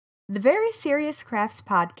The Very Serious Crafts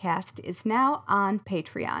podcast is now on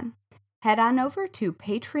Patreon. Head on over to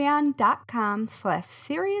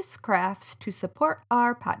patreon.com/seriouscrafts to support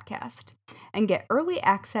our podcast and get early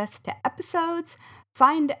access to episodes,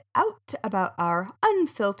 find out about our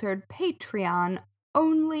unfiltered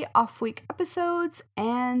Patreon-only off-week episodes,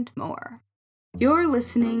 and more. You're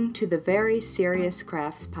listening to the Very Serious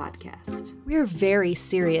Crafts podcast. We're very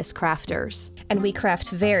serious crafters, and we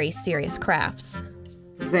craft very serious crafts.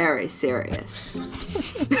 Very serious.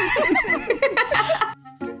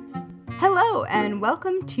 Hello, and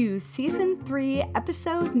welcome to Season 3,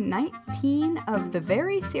 Episode 19 of the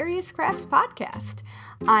Very Serious Crafts podcast.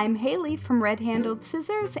 I'm Haley from Red Handled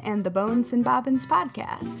Scissors and the Bones and Bobbins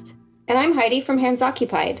podcast. And I'm Heidi from Hands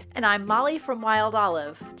Occupied. And I'm Molly from Wild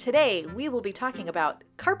Olive. Today, we will be talking about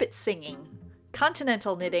carpet singing,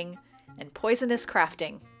 continental knitting, and poisonous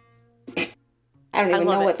crafting. I don't even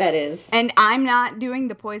know what that is. And I'm not doing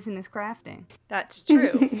the poisonous crafting. That's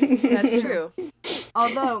true. That's true.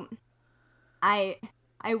 Although, I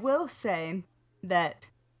will say that,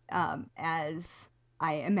 as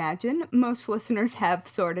I imagine most listeners have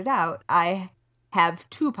sorted out, I have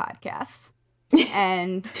two podcasts,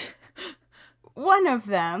 and one of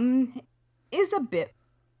them is a bit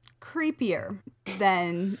creepier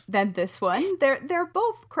than this one. They're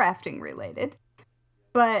both crafting related,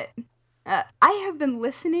 but I have been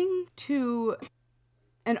listening to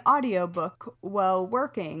an audiobook while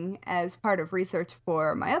working as part of research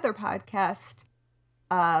for my other podcast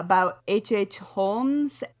about H.H.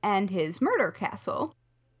 Holmes and his murder castle.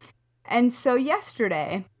 And so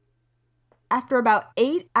yesterday, after about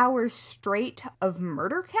 8 hours straight of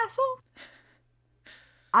murder castle,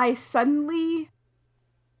 I suddenly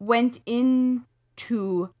went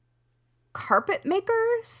into carpet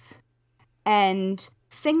makers and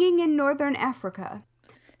singing in Northern Africa.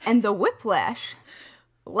 And the whiplash,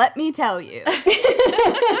 let me tell you.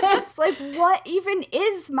 It's like, what even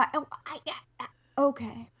is my...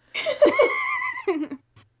 okay.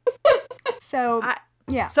 So,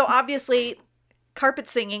 yeah. So obviously, carpet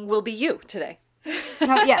singing will be you today.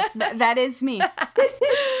 Yes, that is me. That's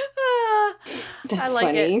I like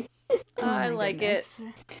funny. it. I like it.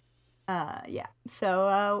 Yeah.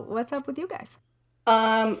 So, what's up with you guys?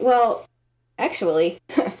 Well, actually,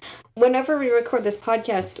 whenever we record this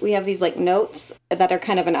podcast, we have these notes that are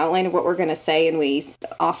kind of an outline of what we're going to say, and we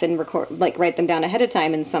often write them down ahead of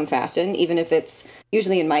time in some fashion, even if it's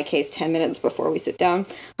usually in my case 10 minutes before we sit down.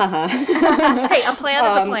 Hey, a plan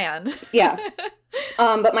is a plan. Yeah.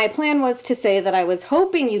 But my plan was to say that I was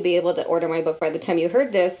hoping you'd be able to order my book by the time you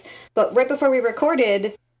heard this, but right before we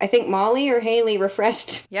recorded, I think Molly or Haley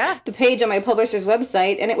refreshed the page on my publisher's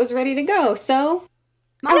website, and it was ready to go, so...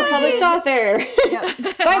 I'm a published author. Yep.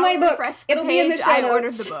 Buy my book. It'll be in the show notes. I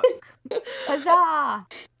ordered the book. Huzzah!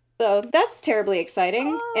 So that's terribly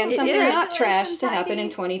exciting, and something not trash to happen in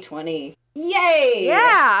 2020. Yay! Yeah.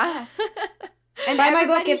 Yes. And buy my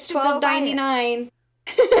book. It's $12.99.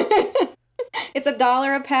 It's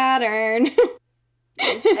 $1 a pattern.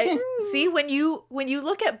 See, when you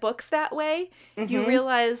look at books that way, you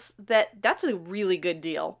realize that that's a really good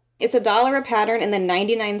deal. It's $1 a pattern and then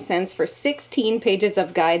 99 cents for 16 pages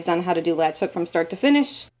of guides on how to do latch hook from start to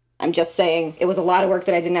finish. I'm just saying, it was a lot of work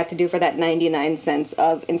that I didn't have to do for that 99 cents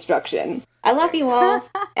of instruction. I love you all,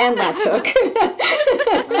 and latch hook.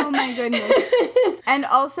 Oh my goodness. And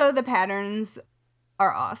also the patterns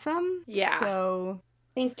are awesome. Yeah. So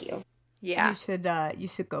thank you. Yeah. You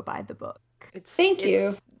should go buy the book. Thank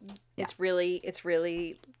you. It's really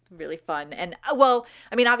fun. And well,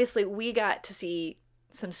 I mean, obviously we got to see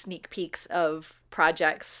some sneak peeks of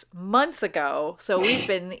projects months ago, so we've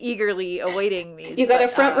been eagerly awaiting these. You got a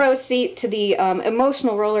front row seat to the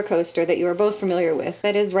emotional roller coaster that you are both familiar with.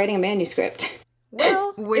 That is writing a manuscript.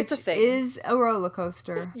 Well, which it's a thing. Is a roller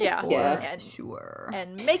coaster. Yeah. And sure.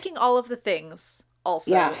 And making all of the things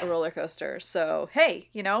also a roller coaster. So hey,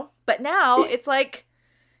 but now it's like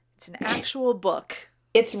it's an actual book.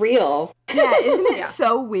 It's real. Yeah, isn't it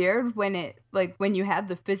so weird when you have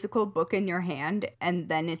the physical book in your hand and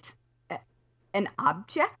then it's an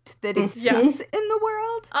object that exists in the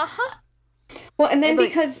world? Uh-huh. Well, and then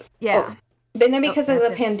because of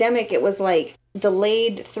the pandemic, it was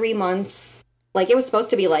delayed 3 months. It was supposed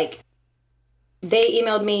to be they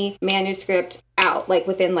emailed me manuscript out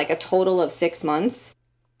within a total of 6 months.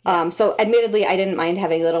 Yeah. So admittedly, I didn't mind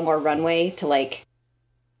having a little more runway to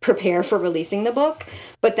prepare for releasing the book,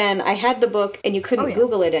 but then I had the book and you couldn't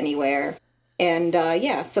Google it anywhere, and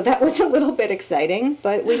so that was a little bit exciting,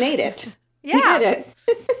 but we made it. We did it.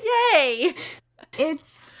 Yay!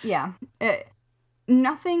 It's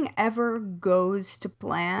nothing ever goes to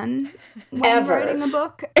plan when writing a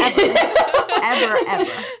book. Ever.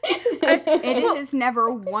 ever. It has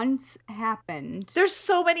never once happened. There's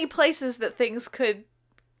so many places that things could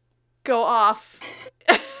go off.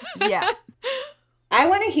 Yeah. I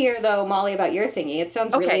want to hear, though, Molly, about your thingy. It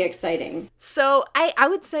sounds really exciting. So I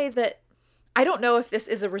would say that I don't know if this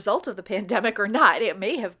is a result of the pandemic or not. It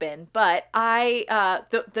may have been, but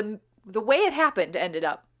the way it happened ended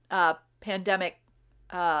up pandemic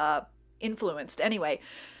influenced anyway.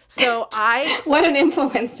 So what an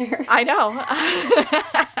influencer. I know.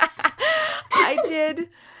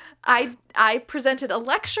 I presented a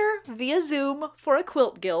lecture via Zoom for a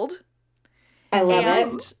quilt guild. I love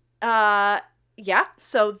it. Yeah,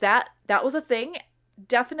 so that was a thing.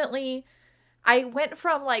 Definitely, I went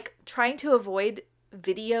from, like, trying to avoid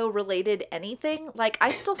video-related anything. Like,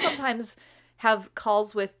 I still sometimes have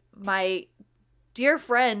calls with my dear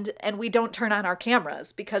friend, and we don't turn on our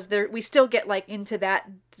cameras because we still get, like, into that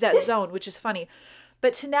zone, which is funny.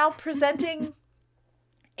 But to now presenting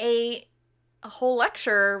a whole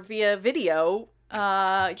lecture via video,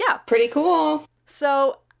 yeah. Pretty cool.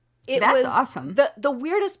 So That's awesome. The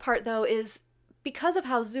weirdest part, though, is because of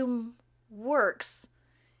how Zoom works,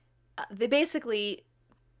 they basically,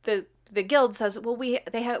 the guild says, well, we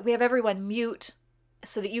have everyone mute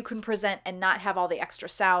so that you can present and not have all the extra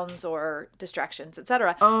sounds or distractions,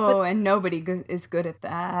 etc. Oh, and nobody is good at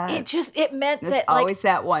that. It meant There's that, always like,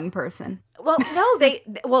 that one person. Well,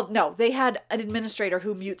 no, they had an administrator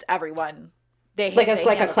who mutes everyone. Like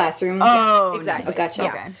a classroom. Oh, yes, exactly. Oh, gotcha.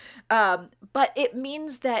 Yeah. Okay. But it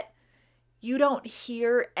means that you don't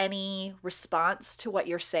hear any response to what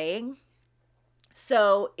you're saying.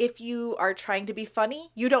 So if you are trying to be funny,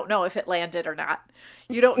 you don't know if it landed or not.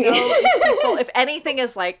 You don't know if anything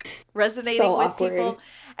is, like, resonating with people.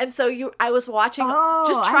 And so I was watching,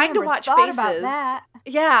 just trying to watch faces. About that.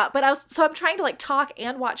 Yeah, but I'm trying to, like, talk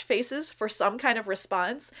and watch faces for some kind of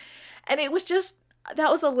response. And it was just, that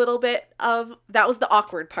was the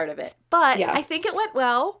awkward part of it. But yeah. I think it went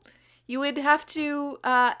well. You would have to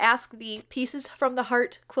ask the Pieces from the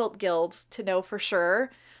Heart Quilt Guild to know for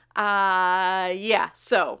sure. Yeah,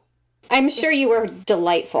 so. I'm sure you were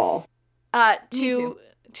delightful.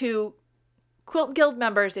 To Quilt Guild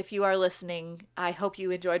members, if you are listening, I hope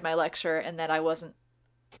you enjoyed my lecture and that I wasn't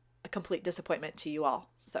a complete disappointment to you all.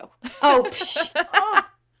 So. Oh,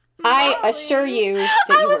 I assure you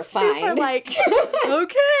that you were fine. Super, like,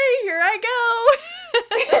 okay, here I go.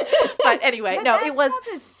 But anyway, it was.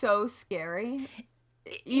 Stuff is so scary.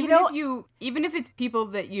 Even if it's people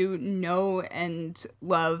that you know and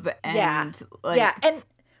love and and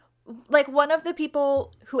like one of the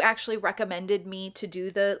people who actually recommended me to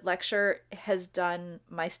do the lecture has done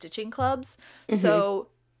my stitching clubs. Mm-hmm. So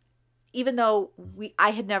even though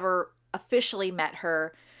I had never officially met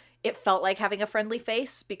her, it felt like having a friendly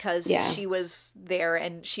face because she was there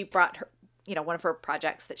and she brought her, one of her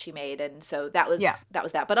projects that she made, and so that was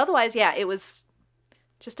that. But otherwise, it was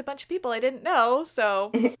just a bunch of people I didn't know.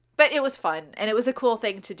 So, but it was fun and it was a cool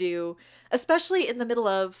thing to do, especially in the middle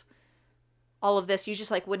of all of this. You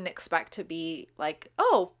just, like, wouldn't expect to be like,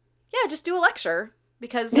 oh yeah, just do a lecture,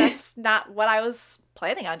 because that's not what I was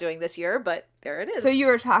planning on doing this year, but there it is. So you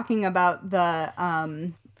were talking about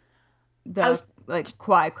the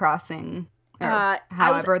Kwai crossing, or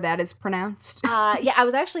however that is pronounced. I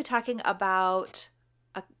was actually talking about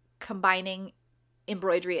combining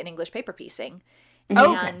embroidery and English paper piecing.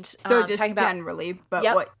 Oh, and so just generally,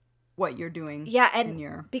 but what you're doing. Yeah,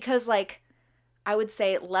 and because, like, I would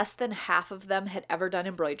say less than half of them had ever done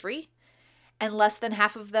embroidery, and less than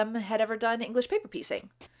half of them had ever done English paper piecing.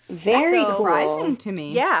 Very surprising to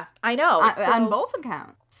me. Yeah, I know. On both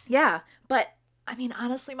accounts. Yeah, but I mean,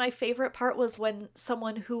 honestly, my favorite part was when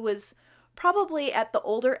someone who was probably at the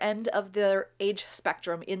older end of their age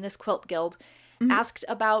spectrum in this quilt guild asked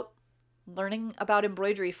about learning about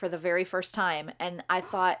embroidery for the very first time, and I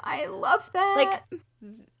thought, I love that. Like,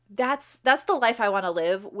 that's the life I want to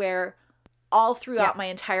live, where all throughout my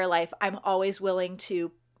entire life I'm always willing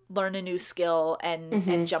to learn a new skill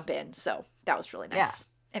and jump in. So that was really nice. Yeah.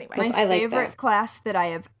 Anyway, my favorite class that I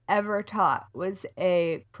have ever taught was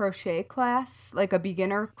a crochet class, like a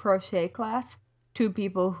beginner crochet class, to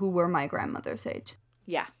people who were my grandmother's age.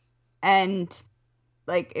 Yeah. And,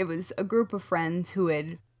 like, it was a group of friends who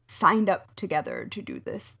had signed up together to do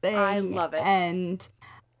this thing. I love it. And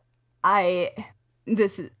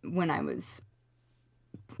this is when I was,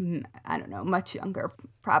 I don't know, much younger,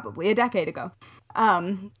 probably a decade ago.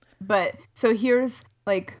 But so here's,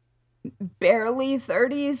 like, barely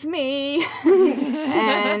 30s me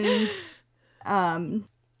and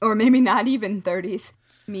or maybe not even 30s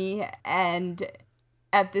me, and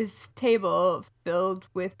at this table filled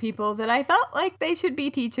with people that I felt like they should be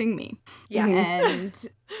teaching me. Yeah. And,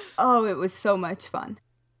 it was so much fun.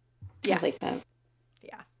 Yeah. I like that.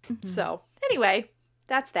 Yeah. So, anyway,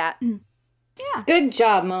 that's that. Yeah. Good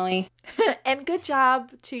job, Molly. And good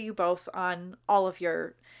job to you both on all of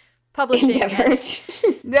your publishing endeavors.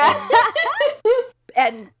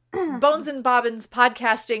 and Bones and Bobbins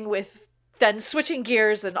podcasting with then switching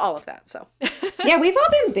gears and all of that. So yeah, we've all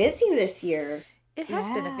been busy this year. It has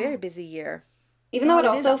been a very busy year. Even though it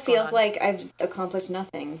also feels like I've accomplished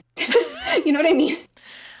nothing. You know what I mean?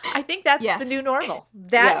 I think that's the new normal.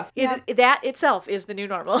 That itself is the new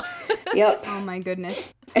normal. Yep. Oh my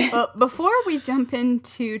goodness. Well, before we jump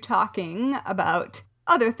into talking about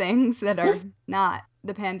other things that are not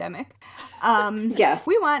the pandemic,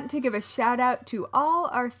 we want to give a shout out to all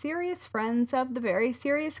our serious friends of the Very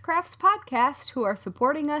Serious Crafts podcast who are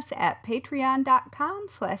supporting us at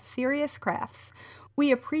patreon.com/seriouscrafts.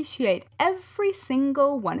 We appreciate every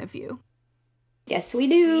single one of you. Yes, we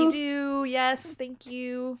do. We do. Yes, thank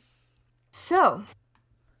you. So,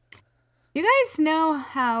 you guys know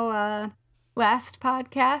how last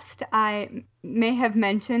podcast I may have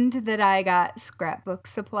mentioned that I got scrapbook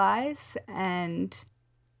supplies, and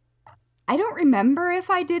I don't remember if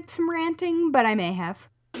I did some ranting, but I may have.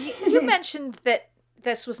 You mentioned that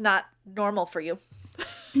this was not normal for you.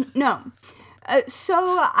 No.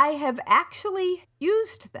 So I have actually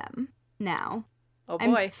used them now. Oh boy.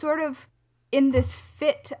 I'm sort of in this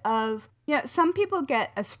fit of, some people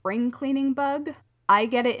get a spring cleaning bug. I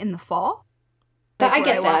get it in the fall. I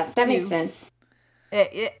get that. That makes sense.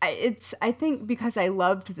 It's I think because I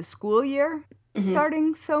loved the school year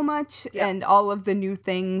starting so much and all of the new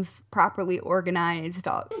things properly organized,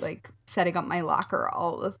 like setting up my locker,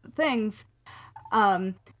 all of the things.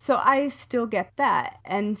 So I still get that.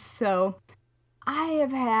 And so I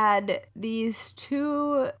have had these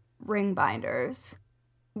 2 ring binders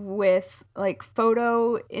with like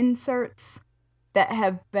photo inserts that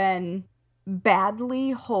have been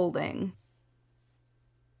badly holding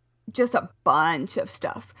just a bunch of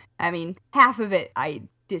stuff. I mean, half of it I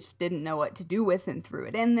just didn't know what to do with and threw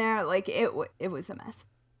it in there. Like, it was a mess.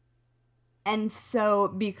 And so,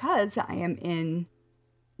 because I am in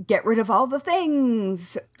get rid of all the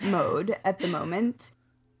things mode at the moment,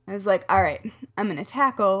 I was like, all right, I'm going to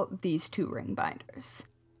tackle these 2 ring binders.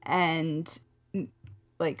 And,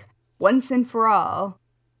 like, once and for all,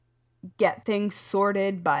 get things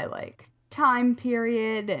sorted by, like, time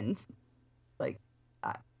period and, like,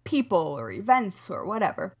 people or events or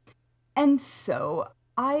whatever. And so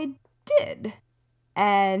I did.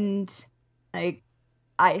 And, like,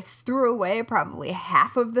 I threw away probably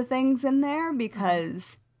half of the things in there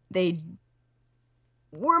because they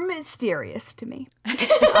were mysterious to me.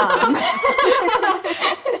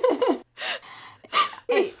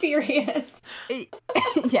 Mysterious.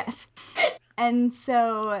 Yes. And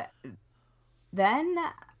so then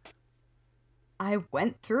I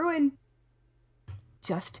went through and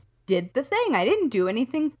just did the thing. I didn't do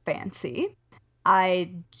anything fancy.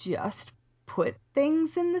 I just put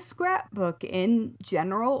things in the scrapbook in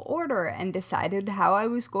general order and decided how I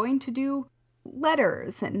was going to do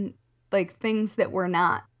letters and like things that were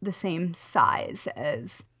not the same size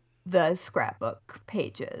as the scrapbook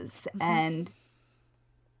pages and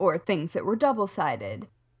or things that were double-sided.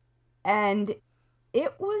 And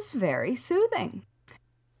it was very soothing.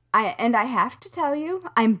 I have to tell you,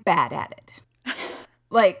 I'm bad at it.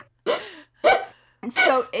 Like,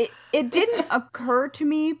 so it didn't occur to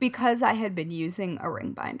me because I had been using a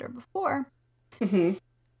ring binder before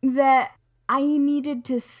that I needed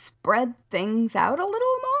to spread things out a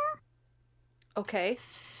little more. Okay.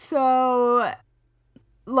 So,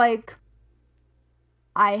 like,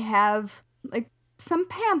 I have, like, some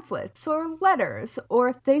pamphlets or letters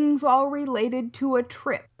or things all related to a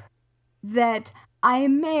trip that I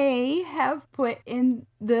may have put in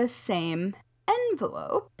the same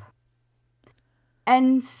envelope.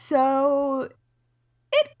 And so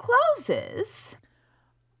it closes.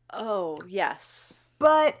 Oh, yes.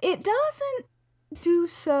 But it doesn't do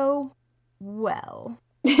so well.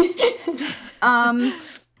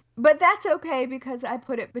 But that's okay because I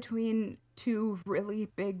put it between 2 really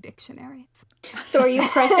big dictionaries. So are you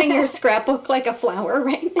pressing your scrapbook like a flower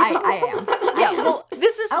right now? I am. Yeah, well,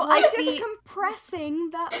 this is I'm just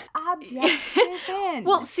compressing the objects within.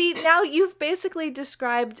 Well, see, now you've basically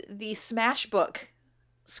described the Smashbook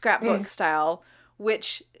scrapbook style,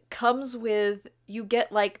 which comes with, you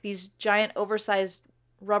get like these giant oversized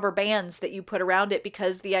rubber bands that you put around it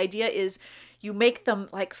because the idea is you make them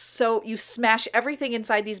like so, you smash everything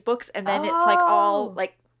inside these books and then it's like all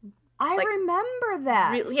like I like, remember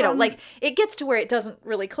that. Really, you know, like it gets to where it doesn't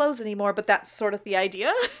really close anymore, but that's sort of the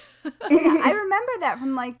idea. Yeah, I remember that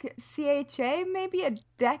from like CHA maybe a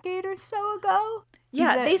decade or so ago.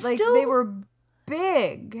 Yeah, that, they like, still... they were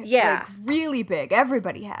big. Yeah. Like really big.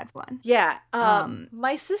 Everybody had one. Yeah.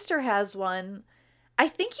 My sister has one. I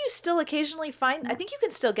think you still occasionally find... I think you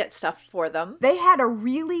can still get stuff for them. They had a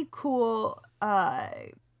really cool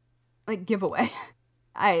like giveaway.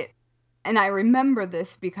 I remember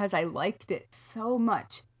this because I liked it so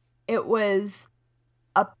much. It was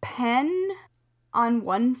a pen on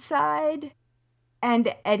one side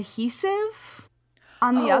and adhesive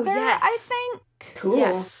on the other, yes. I think. Cool.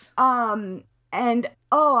 Yes. And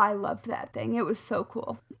I loved that thing. It was so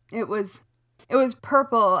cool. It was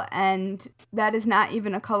purple, and that is not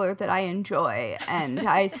even a color that I enjoy, and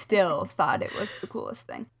I still thought it was the coolest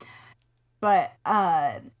thing. But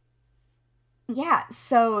yeah,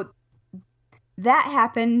 so that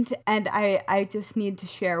happened, and I just need to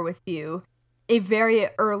share with you a very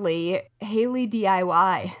early Haley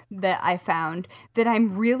DIY that I found that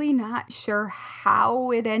I'm really not sure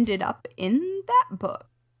how it ended up in that book,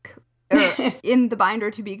 or in the binder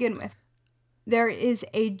to begin with. There is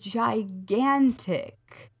a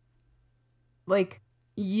gigantic, like,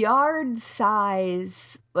 yard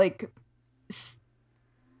size, like,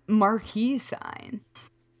 marquee sign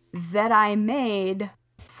that I made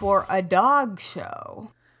for a dog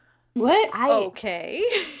show. What? Okay.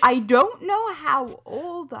 I don't know how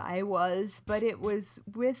old I was, but it was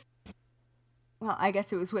with, well, I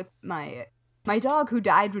guess it was with my dog who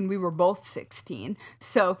died when we were both 16,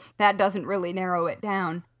 so that doesn't really narrow it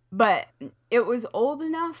down. But it was old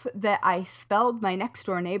enough that I spelled my next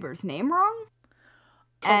door neighbor's name wrong.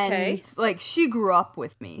 Okay. And, like, she grew up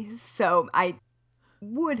with me, so I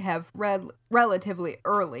would have relatively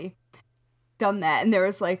early done that. And there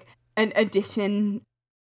was, like, an addition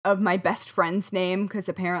of my best friend's name, because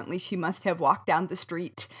apparently she must have walked down the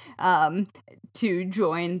street to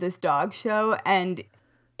join this dog show. And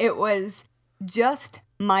it was just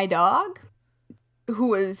my dog, who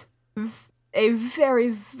was a very,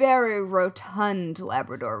 very rotund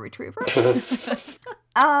Labrador Retriever.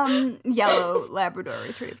 Yellow Labrador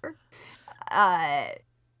Retriever.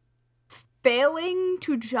 Failing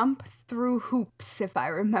to jump through hoops, if I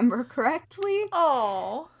remember correctly.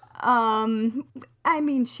 Oh. I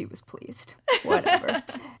mean, she was pleased. Whatever.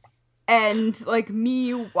 And, like,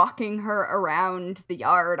 me walking her around the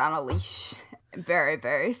yard on a leash. Very,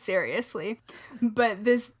 very seriously. But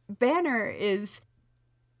this banner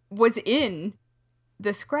was in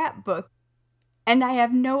the scrapbook, and I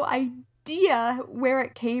have no idea where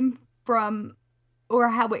it came from or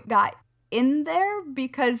how it got in there,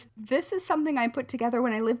 because this is something I put together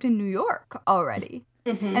when I lived in New York already.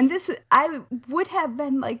 Mm-hmm. And I would have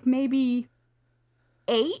been like maybe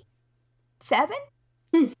 8, 7,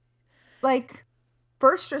 like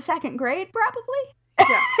first or second grade, probably.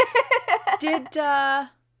 Yeah.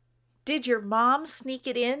 Did your mom sneak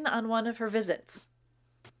it in on one of her visits?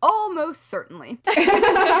 Almost certainly.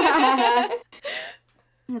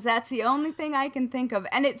 Because that's the only thing I can think of.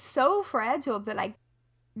 And it's so fragile that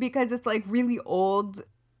because it's like really old,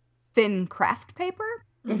 thin craft paper.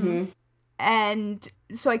 Mm-hmm. And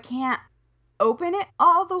so I can't open it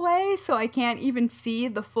all the way, so I can't even see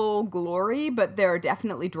the full glory, but there are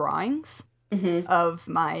definitely drawings of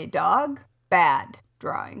my dog. Bad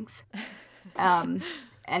drawings.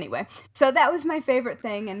 Anyway, so that was my favorite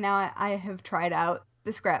thing, and now I have tried out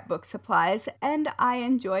the scrapbook supplies, and I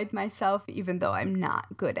enjoyed myself, even though I'm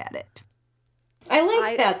not good at it. I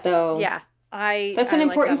like that, though. Yeah. That's an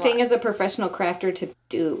important thing as a professional crafter to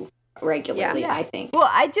do regularly, I think. Well,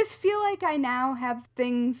 I just feel like I now have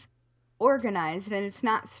things organized, and it's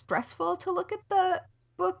not stressful to look at the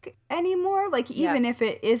book anymore. Like, even if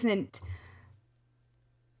it isn't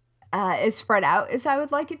as spread out as I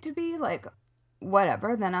would like it to be, like,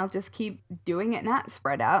 whatever, then I'll just keep doing it not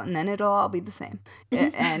spread out, and then it'll all be the same.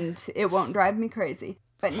 And it won't drive me crazy.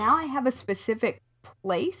 But now I have a specific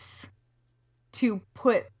place to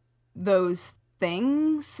put those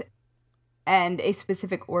things and a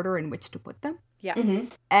specific order in which to put them. Yeah. Mm-hmm.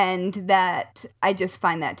 And that I just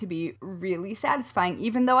find that to be really satisfying,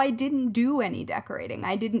 even though I didn't do any decorating.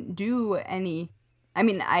 I didn't do any, I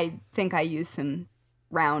mean, I think I used some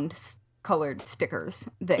round colored stickers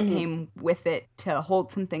that came with it to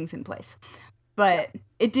hold some things in place. But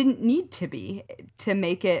it didn't need to be to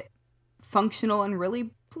make it functional and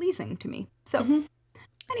really pleasing to me. So,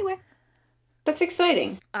 anyway. That's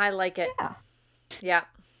exciting. I like it. Yeah.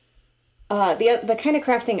 The kind of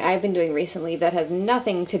crafting I've been doing recently that has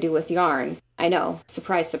nothing to do with yarn. I know.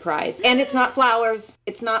 Surprise, surprise. And it's not flowers.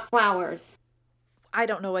 It's not flowers. I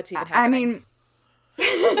don't know what's even happening. I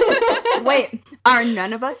mean, wait, are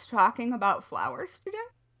none of us talking about flowers today?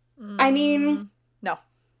 I mean, no.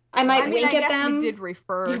 I wink at them. We did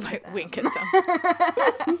refer. You to might them. wink at them.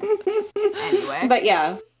 Anyway, but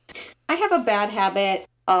yeah, I have a bad habit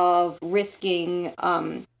of risking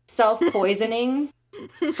self-poisoning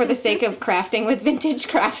for the sake of crafting with vintage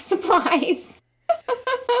craft supplies.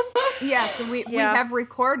 Yeah, so we have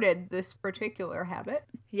recorded this particular habit.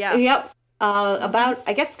 Yeah. Yep. About,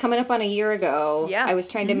 I guess, coming up on a year ago, Yeah. I was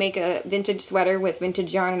trying to make a vintage sweater with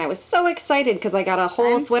vintage yarn, and I was so excited because I got a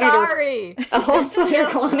whole I'm sweater. Sorry. A whole sweater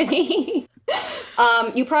quantity.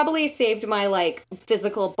 You probably saved my like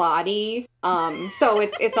physical body, so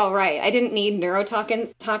it's all right. I didn't need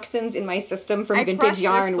neurotoxins in my system from vintage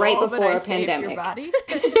yarn right before a pandemic. Your body.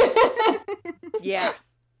 Yeah.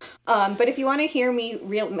 But if you want to hear me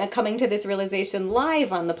coming to this realization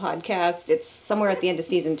live on the podcast, it's somewhere at the end of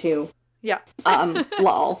season 2. Yeah.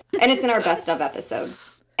 Lol. And it's in our best of episode.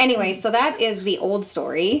 Anyway, so that is the old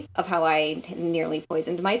story of how I nearly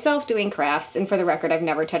poisoned myself doing crafts. And for the record, I've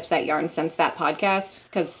never touched that yarn since that podcast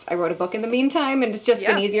because I wrote a book in the meantime, and it's just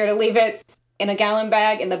been easier to leave it in a gallon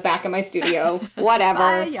bag in the back of my studio. Whatever.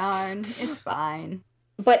 Buy yarn. It's fine.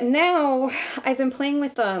 But now I've been playing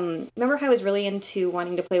with, remember how I was really into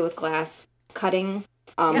wanting to play with glass cutting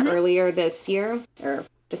earlier this year, or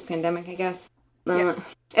this pandemic, I guess.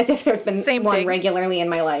 As if there's been one regularly in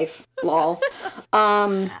my life. Lol.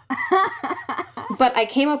 But I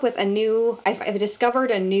came up with I've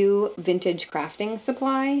discovered a new vintage crafting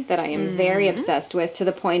supply that I am very obsessed with, to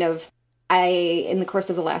the point of in the course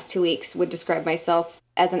of the last 2 weeks, would describe myself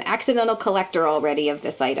as an accidental collector already of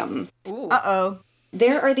this item. Ooh. Uh-oh.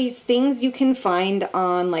 There are these things you can find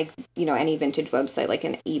on, like, any vintage website, like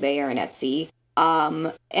an eBay or an Etsy.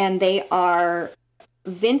 And they are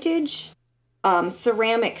vintage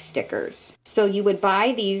ceramic stickers. So you would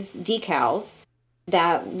buy these decals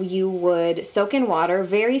that you would soak in water,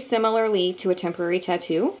 very similarly to a temporary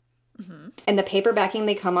tattoo. Mm-hmm. And the paper backing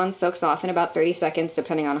they come on soaks off in about 30 seconds,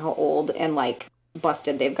 depending on how old and, like,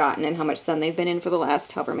 busted they've gotten and how much sun they've been in for the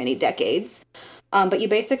last however many decades. But you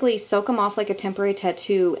basically soak them off like a temporary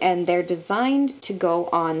tattoo, and they're designed to go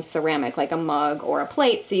on ceramic, like a mug or a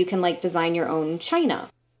plate, so you can, like, design your own china.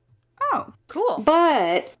 Oh, cool.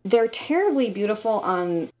 But they're terribly beautiful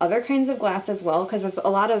on other kinds of glass as well, because there's a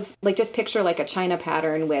lot of, like, just picture, like, a china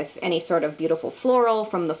pattern with any sort of beautiful floral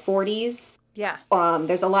from the 40s. Yeah.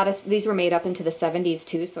 There's a lot of, these were made up into the 70s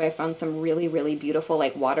too, so I found some really, really beautiful,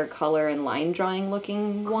 like, watercolor and line drawing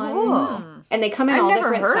looking ones. And they come in all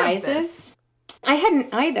different sizes. I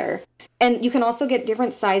hadn't either. And you can also get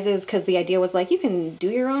different sizes, because the idea was, like, you can do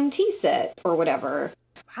your own tea set or whatever.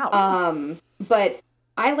 Wow. But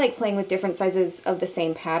I like playing with different sizes of the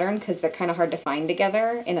same pattern, because they're kind of hard to find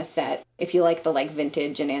together in a set, if you like the, like,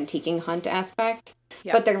 vintage and antiquing hunt aspect.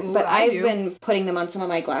 Yeah. But I've been putting them on some of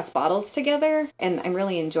my glass bottles together, and I'm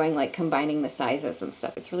really enjoying, like, combining the sizes and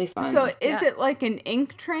stuff. It's really fun. So is it like an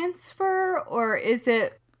ink transfer, or is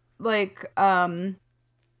it like an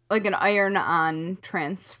iron-on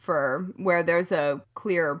transfer where there's a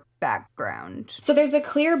clear background? So there's a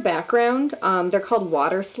clear background. They're called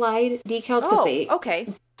water slide decals because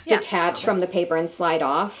they detach from the paper and slide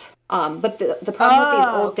off. But the problem with these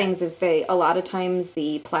old things is a lot of times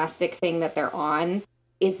the plastic thing that they're on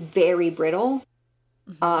is very brittle.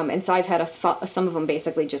 And so I've had some of them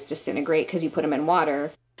basically just disintegrate because you put them in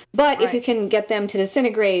water. But if you can get them to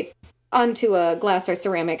disintegrate onto a glass or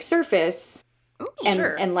ceramic surface,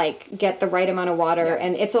 and like get the right amount of water,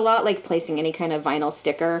 and it's a lot like placing any kind of vinyl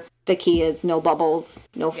sticker. The key is no bubbles,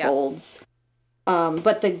 no folds.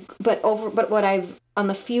 But what I've on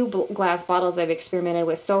the few glass bottles I've experimented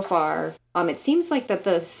with so far, it seems like that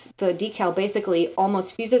the decal basically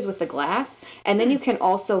almost fuses with the glass, and then you can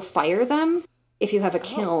also fire them if you have a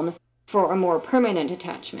kiln for a more permanent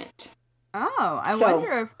attachment. I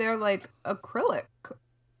wonder if they're like acrylic.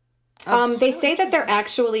 They say that they're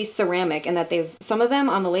actually ceramic, and that some of them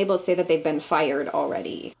on the labels say that they've been fired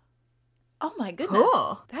already. Oh my goodness.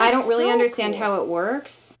 Cool. I don't really understand how it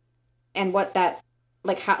works and what that,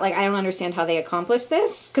 I don't understand how they accomplish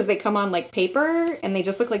this, because they come on like paper and they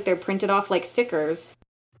just look like they're printed off like stickers.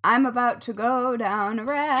 I'm about to go down a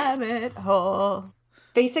rabbit hole.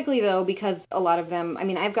 Basically, though, because a lot of them, I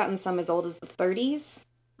mean, I've gotten some as old as the 30s.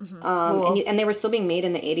 Cool. And they were still being made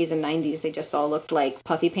in the 80s and 90s. They just all looked like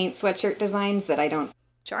puffy paint sweatshirt designs that I don't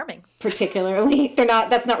particularly.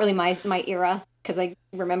 That's not really my era, because I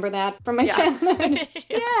remember that from my childhood.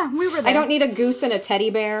 We were there. I don't need a goose and a teddy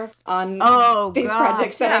bear on these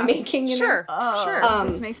projects that I'm making. Sure. It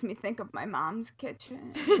just makes me think of my mom's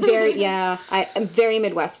kitchen. I am very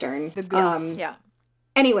Midwestern. The goose.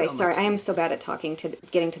 Anyway, sorry, I am so bad at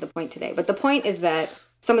getting to the point today. But the point is that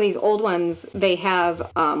some of these old ones, they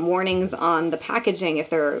have warnings on the packaging, if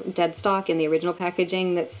they're dead stock in the original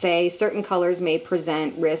packaging, that say certain colors may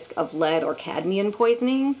present risk of lead or cadmium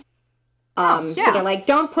poisoning. So they're like,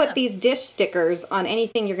 don't put these dish stickers on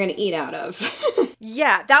anything you're going to eat out of.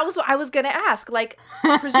 Yeah, that was what I was going to ask. Like,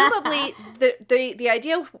 presumably, the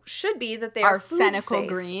idea should be that they are arsenical safe,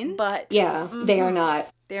 green. But yeah, they are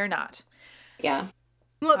not. They're not. Yeah.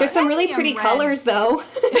 Look, there's some really pretty colors, though.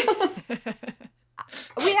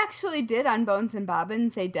 We actually did on Bones and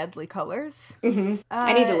Bobbin say deadly colors. Mm-hmm.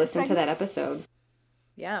 I need to listen to that episode.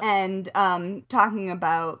 Yeah. And talking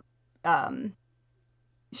about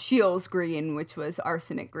Shields green, which was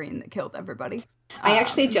arsenic green that killed everybody. I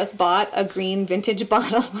actually just bought a green vintage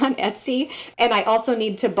bottle on Etsy, and I also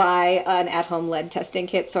need to buy an at-home lead testing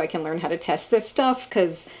kit so I can learn how to test this stuff,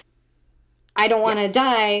 because I don't want to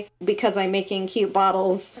die because I'm making cute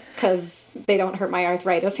bottles because they don't hurt my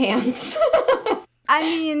arthritis hands. I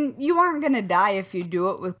mean, you aren't going to die if you do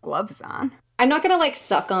it with gloves on. I'm not going to, like,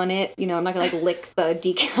 suck on it. You know, I'm not going to, like, lick the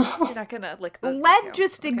decal. You're not going to lick the lead decals.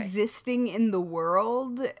 just existing in the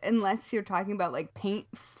world, unless you're talking about, like, paint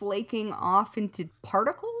flaking off into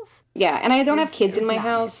particles. Yeah, and I don't have kids in my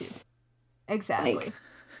house. Exactly. Like...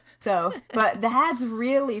 So, but that's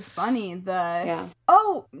really funny.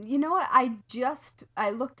 Oh, you know what?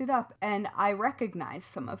 I looked it up and I recognized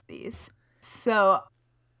some of these. So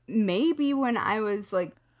maybe when I was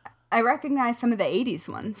like, I recognized some of the 80s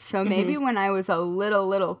ones. So maybe when I was a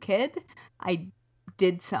little kid, I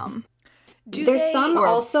did some. There's some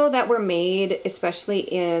also that were made, especially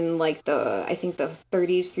in like I think the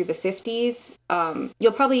 30s through the 50s.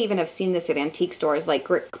 You'll probably even have seen this at antique stores, like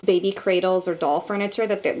baby cradles or doll furniture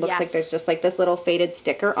that looks like there's just like this little faded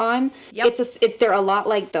sticker on. Yep. They're a lot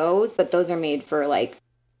like those, but those are made for like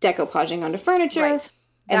decoupaging onto furniture. Right.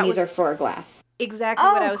 And these are for glass. Exactly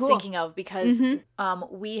what I was thinking of, because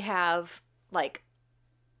we have like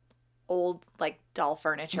old like doll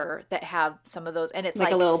furniture that have some of those, and it's like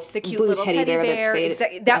the cute blue little teddy bear. That's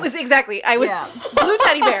faded. That was exactly blue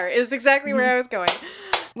teddy bear is exactly where I was going.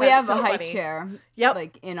 We have a high chair,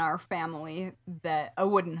 like in our family, a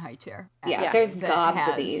wooden high chair. There's gobs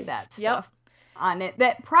of these that stuff on it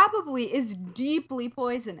that probably is deeply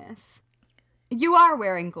poisonous. You are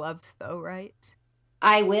wearing gloves though, right?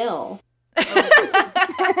 I will.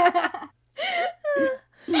 I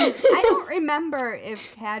don't remember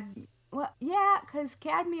if because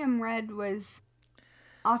cadmium red was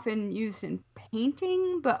often used in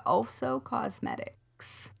painting, but also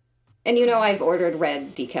cosmetics. And you know I've ordered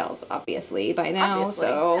red decals, obviously, by now,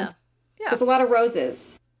 so there's a lot of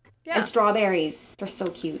roses and strawberries. They're so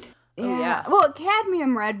cute. Yeah. Well,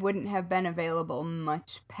 cadmium red wouldn't have been available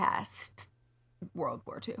much past World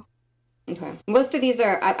War II. Okay. Most of these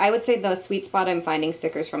are, I would say the sweet spot I'm finding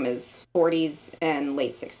stickers from is 40s and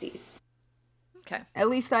late 60s. Okay. At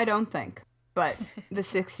least I don't think. But the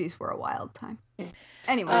 60s were a wild time.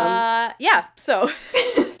 Anyway. So.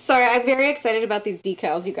 Sorry, I'm very excited about these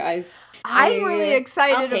decals, you guys. I'm really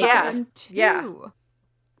excited about them, too. Yeah.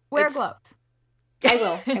 Wear gloves. I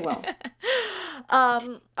will.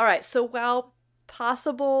 All right, so while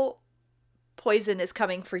possible poison is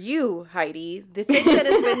coming for you, Heidi, the thing that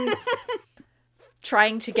has been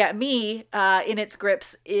trying to get me in its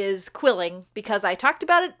grips is quilling, because I talked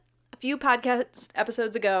about it a few podcast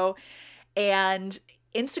episodes ago, and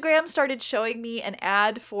Instagram started showing me an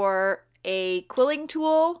ad for a quilling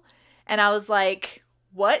tool, and I was like,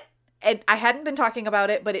 what? And I hadn't been talking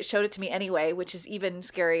about it, but it showed it to me anyway, which is even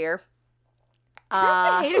scarier.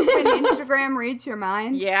 Don't you hate it when Instagram reads your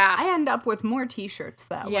mind? Yeah. I end up with more t-shirts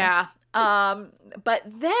that way. Yeah. But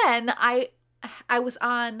then I was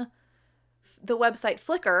on the website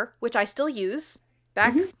Flickr, which I still use.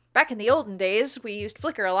 Back in the olden days, we used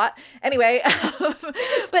Flickr a lot. Anyway,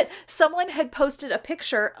 but someone had posted a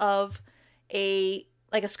picture of a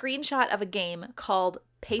screenshot of a game called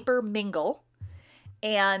Paper Mingle,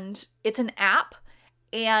 and it's an app,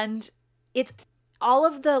 and it's all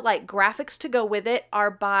of the like graphics to go with it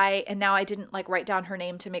are by, and now I didn't like write down her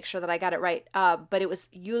name to make sure that I got it right. But it was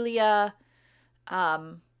Yulia.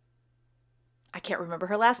 I can't remember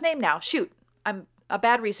her last name now. Shoot, I'm a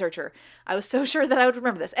bad researcher. I was so sure that I would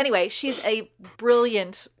remember this. Anyway, she's a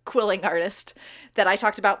brilliant quilling artist that I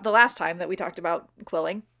talked about the last time that we talked about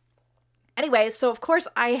quilling. Anyway, so of course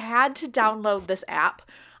I had to download this app.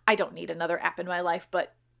 I don't need another app in my life,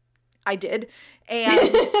 but I did.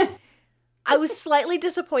 And I was slightly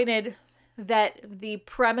disappointed that the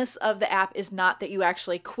premise of the app is not that you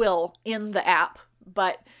actually quill in the app,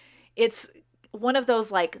 but it's one of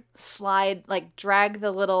those like slide, like drag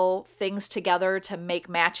the little things together to make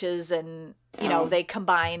matches, and you know, they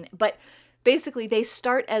combine. But basically they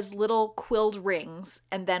start as little quilled rings,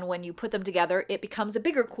 and then when you put them together, it becomes a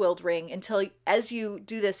bigger quilled ring until as you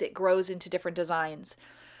do this, it grows into different designs.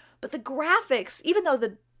 But the graphics, even though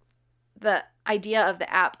the idea of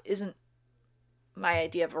the app isn't my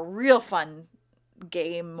idea of a real fun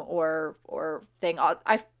game or thing,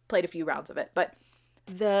 I've played a few rounds of it, but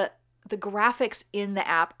the graphics in the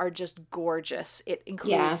app are just gorgeous. It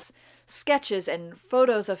includes sketches and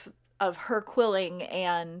photos of her quilling,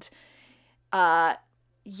 and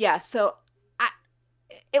so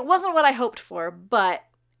it wasn't what I hoped for, but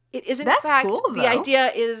it is in fact cool, the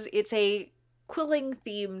idea is it's a quilling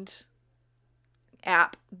themed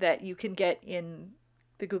app that you can get in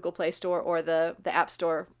the Google Play Store or the App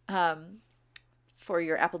Store for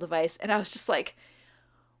your Apple device. And I was just like,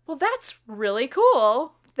 well, that's really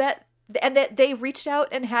cool that they reached out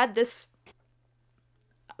and had this,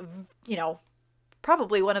 you know,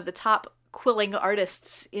 probably one of the top quilling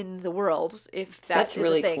artists in the world, if that's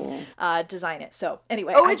really a thing, cool. Design it. So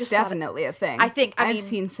anyway, it's definitely a thing. I mean, I've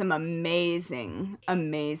seen some amazing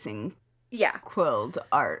quilled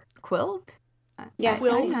art. Quilled? Yeah,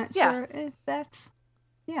 I'm not sure if that's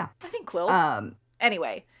I think quilled.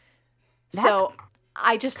 Anyway, that's so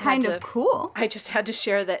I just kind of cool. I just had to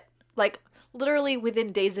share that, like, literally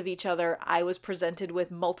within days of each other, I was presented with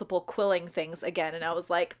multiple quilling things again, and I was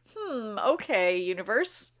like, okay,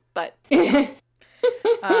 universe. But would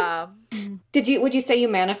you say you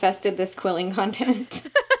manifested this quilling content?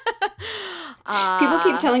 People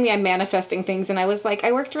keep telling me I'm manifesting things, and I was like,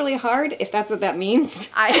 I worked really hard, if that's what that means.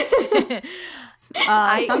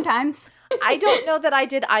 Sometimes. I don't know that I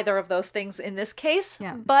did either of those things in this case,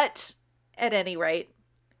 but at any rate,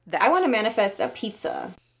 I want to manifest a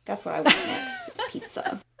pizza. That's what I want next. It's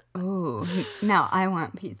pizza. Oh, now I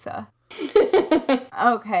want pizza.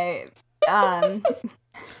 Okay.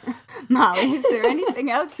 Molly, is there anything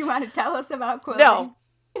else you want to tell us about quilling? No.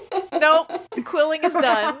 Nope. The quilling is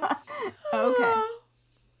done. Okay.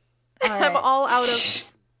 I'm all out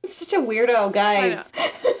of... I'm such a weirdo, guys.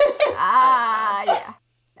 Yeah.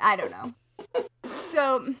 I don't know.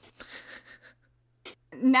 So...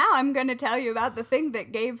 now I'm going to tell you about the thing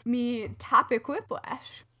that gave me topic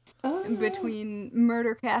whiplash between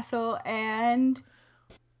Murder Castle and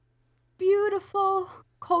beautiful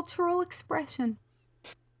cultural expression.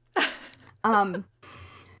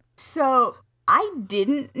 So I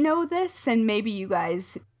didn't know this, and maybe you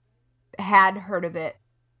guys had heard of it,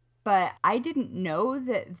 but I didn't know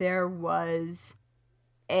that there was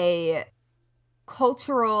a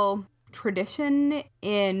cultural tradition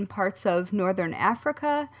in parts of Northern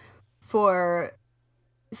Africa for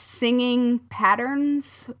singing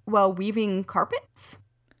patterns while weaving carpets.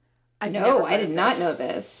 I did not know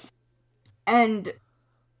this. And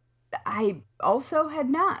I also had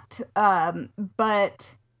not.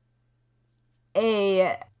 But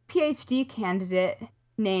a PhD candidate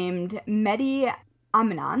named Mehdi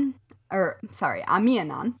Aminan,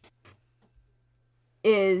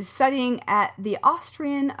 is studying at the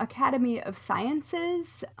Austrian Academy of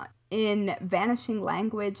Sciences in Vanishing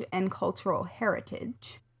Language and Cultural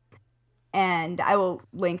Heritage. And I will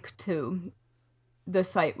link to the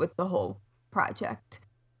site with the whole project.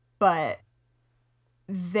 But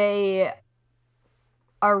they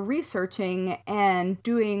are researching and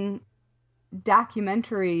doing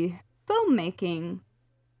documentary filmmaking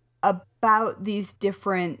about these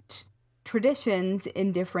different traditions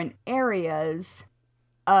in different areas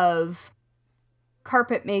of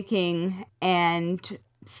carpet making and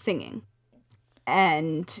singing.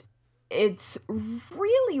 And it's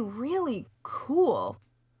really, really cool.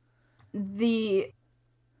 The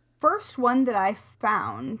first one that I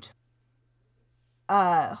found,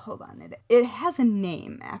 hold on, it has a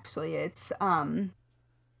name, actually. It's Nakshe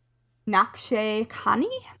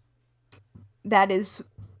Khani. That is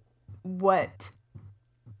what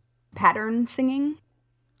pattern singing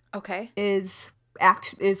is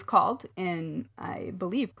called in, I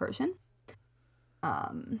believe, Persian.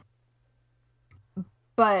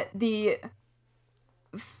 But the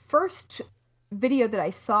first video that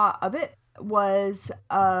I saw of it was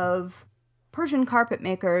of Persian carpet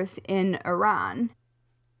makers in Iran,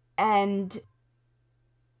 and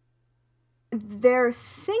they're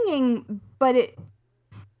singing, but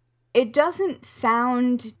it doesn't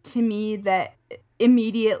sound to me that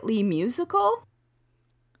immediately musical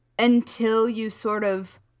until you sort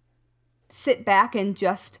of sit back and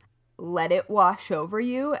just let it wash over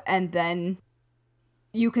you, and then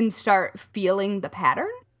you can start feeling the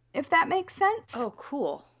pattern, if that makes sense. Oh,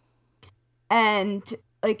 cool. And,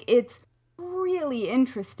 like, it's really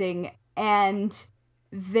interesting. And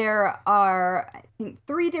there are, I think,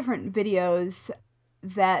 3 different videos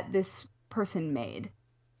that this person made.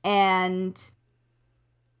 And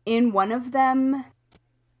in one of them,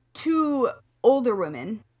 2 older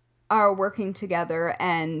women are working together,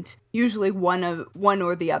 and usually one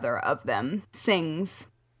or the other of them sings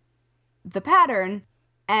the pattern,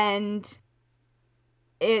 and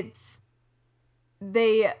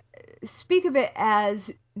they speak of it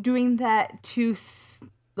as doing that to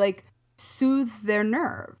soothe their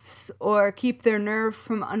nerves or keep their nerves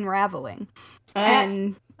from unraveling.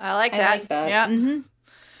 And I like that. I like that. Yeah. Mm-hmm.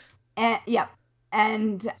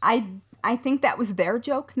 And I think that was their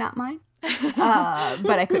joke, not mine.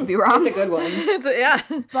 But I could be wrong. It's a good one. Yeah.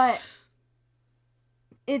 But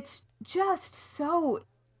it's just so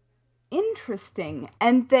interesting.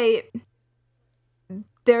 And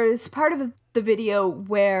there's part of the video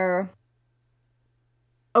where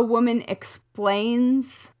a woman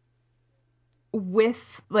explains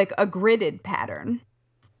with like a gridded pattern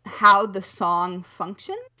how the song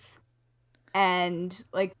functions, and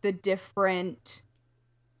like the different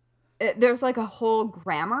there's like a whole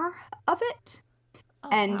grammar of it,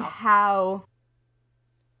 and wow. how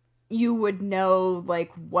you would know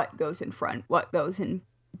like what goes in front, what goes in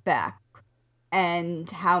back, and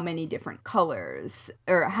how many different colors,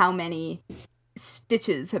 or how many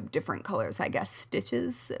stitches of different colors, I guess.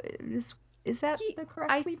 Stitches is that the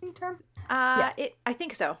correct weaving term? Yeah. I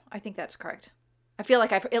think so. I think that's correct. I feel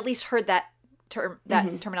like I've at least heard that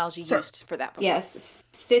terminology used for that before. Yes,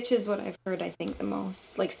 stitch is what I've heard, I think, the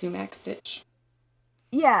most, like sumac stitch.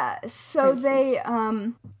 Yeah, so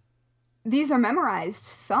these are memorized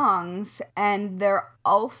songs, and they're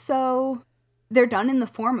done in the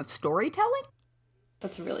form of storytelling.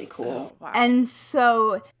 That's really cool. Oh, wow. And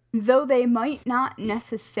so, though they might not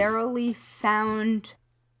necessarily sound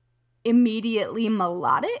immediately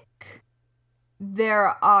melodic,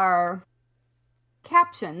 there are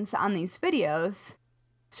captions on these videos,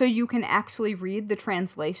 so you can actually read the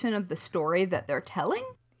translation of the story that they're telling.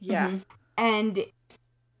 Yeah. Mm-hmm. And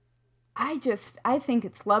I think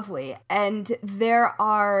it's lovely. And there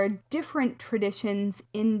are different traditions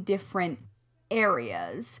in different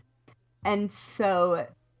areas. And so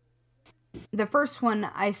the first one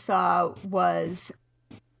I saw was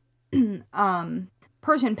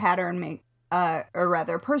Persian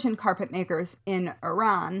Persian carpet makers in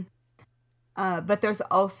Iran. But there's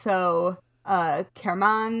also a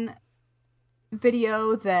Kerman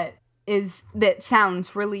video that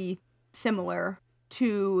sounds really similar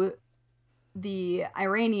to the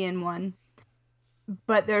Iranian one.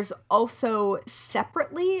 But there's also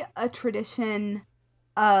separately a tradition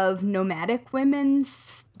of nomadic women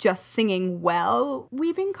just singing well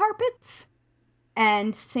weaving carpets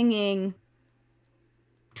and singing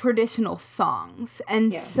traditional songs.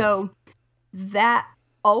 And so that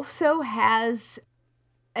also has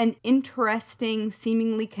an interesting,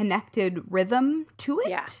 seemingly connected rhythm to it.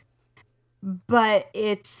 Yeah. But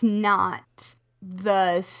it's not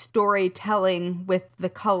the storytelling with the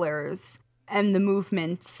colors and the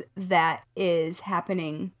movements that is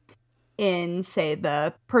happening in, say,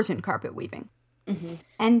 the Persian carpet weaving. Mm-hmm.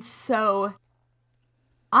 And so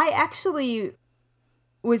I actually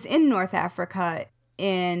was in North Africa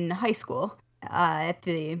in high school I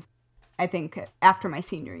think after my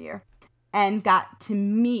senior year, and got to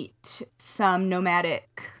meet some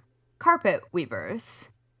nomadic carpet weavers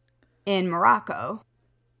in Morocco.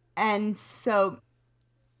 And so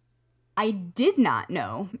I did not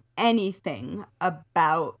know anything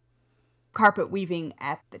about carpet weaving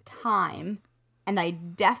at the time, and I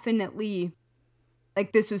definitely,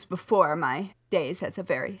 like, this was before my days as a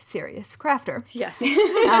very serious crafter. Yes.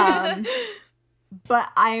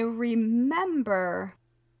 But I remember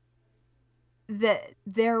that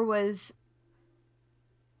there was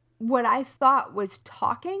what I thought was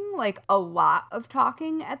talking, like a lot of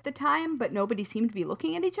talking at the time, but nobody seemed to be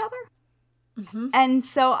looking at each other. Mm-hmm. And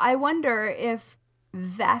so I wonder if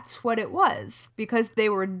that's what it was, because they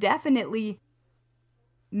were definitely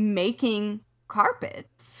making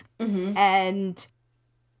carpets and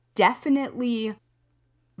definitely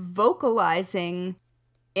vocalizing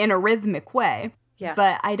in a rhythmic way. Yeah.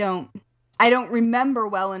 But I don't remember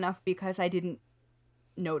well enough because I didn't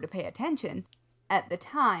know to pay attention at the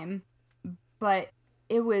time. But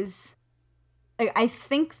it was, I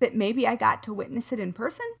think that maybe I got to witness it in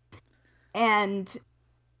person. And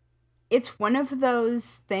it's one of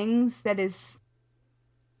those things that is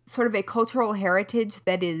sort of a cultural heritage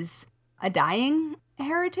that is a dying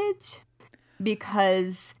heritage,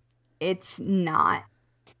 because it's not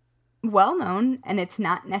well known and it's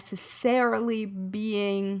not necessarily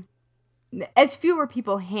being as fewer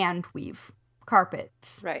people hand weave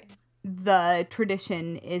carpets, Right. the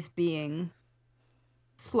tradition is being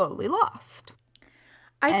slowly lost.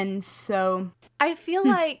 And so I feel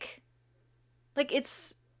like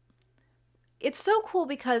it's so cool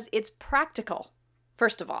because it's practical,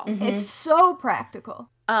 first of all. It's so practical.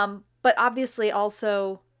 But obviously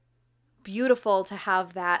also beautiful to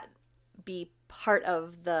have that be part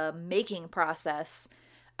of the making process.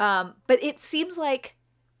 But it seems like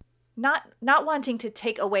not wanting to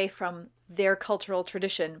take away from their cultural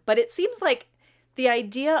tradition, but it seems like the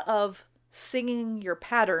idea of singing your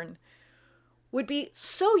pattern would be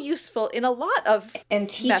so useful in a lot of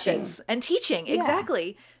methods. And teaching,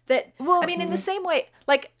 exactly. That, well, I mean, in the same way,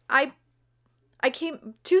 like,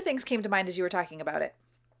 two things came to mind as you were talking about it.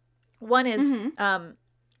 One is,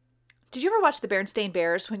 did you ever watch the Berenstain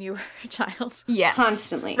Bears when you were a child? Yes.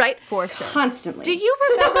 Constantly. Right? For sure. Constantly. Do you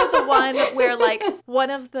remember the one where, like, one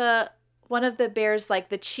of the bears, like,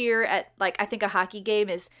 the cheer at, like, I think a hockey game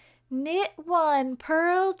is, knit 1,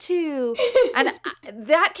 purl 2. And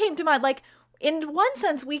that came to mind. Like, in one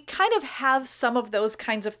sense, we kind of have some of those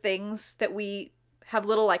kinds of things that we have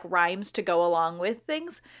little, like, rhymes to go along with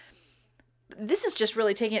things. This is just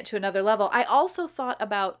really taking it to another level. I also thought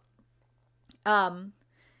about,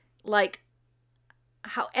 like,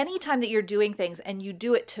 how anytime that you're doing things and you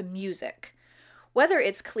do it to music, whether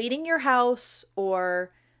it's cleaning your house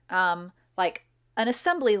or, like, an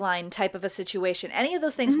assembly line type of a situation, any of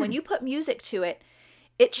those things, when you put music to it,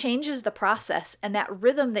 it changes the process, and that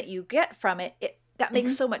rhythm that you get from it, that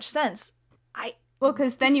makes so much sense. Well,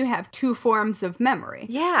 because then you have two forms of memory.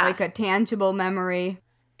 Yeah. Like a tangible memory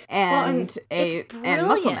and and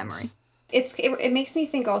muscle memory. It makes me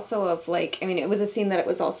think also of, like, I mean, it was a scene that it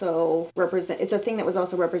was also it's a thing that was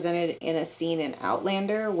also represented in a scene in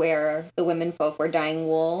Outlander where the women folk were dyeing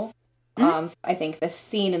wool. I think the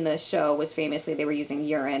scene in the show was famously they were using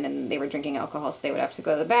urine and they were drinking alcohol, so they would have to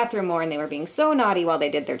go to the bathroom more, and they were being so naughty while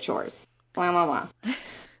they did their chores. Blah, blah, blah.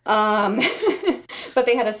 But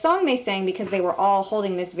they had a song they sang because they were all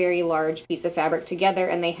holding this very large piece of fabric together,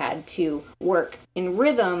 and they had to work in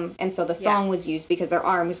rhythm, and so the song was used because their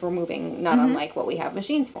arms were moving, not unlike what we have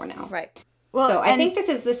machines for now. Right. Well, so I think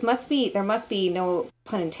there must be, no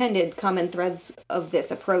pun intended, common threads of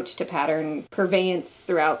this approach to pattern purveyance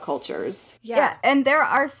throughout cultures. Yeah, and there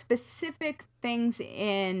are specific things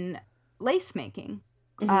in lace making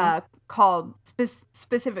called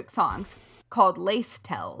specific songs called lace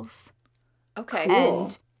tells. Okay. Cool.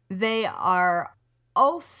 And they are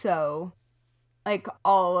also, like,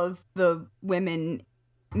 all of the women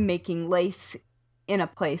making lace in a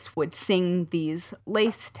place would sing these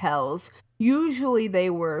lace tells. Usually they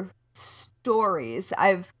were stories.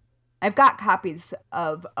 I've got copies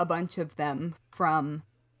of a bunch of them from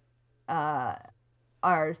my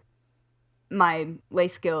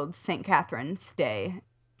Lace Guild St. Catherine's Day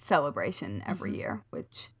celebration every year,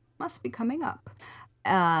 which must be coming up.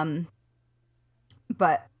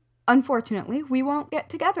 But unfortunately, we won't get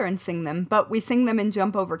together and sing them, but we sing them and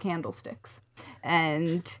jump over candlesticks.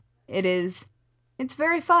 And it's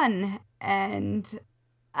very fun, and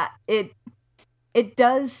it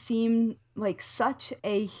does seem like such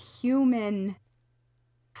a human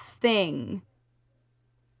thing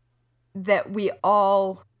that we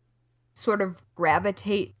all sort of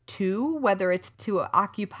gravitate to, whether it's to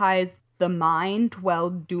occupy the mind while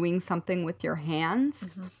doing something with your hands,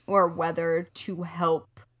 or whether to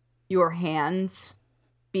help your hands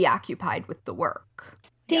be occupied with the work.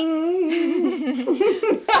 Ding!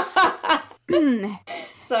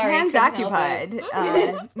 Sorry. Hands occupied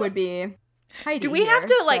would be Heidi. Do we have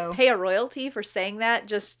to, like, pay a royalty for saying that?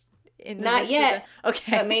 Just in the not yet.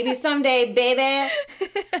 Okay. But maybe someday, baby.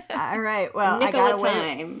 All right. Well, I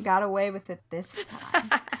got away with it this time.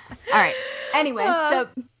 All right. Anyway, so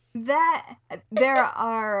that there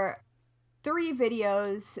are 3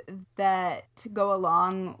 videos that go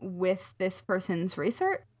along with this person's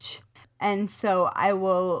research, and so I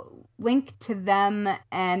will link to them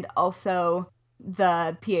and also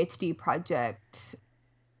the PhD project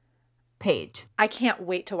page. I can't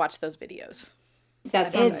wait to watch those videos.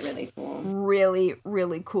 That sounds really cool. Really,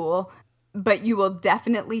 really cool. But you will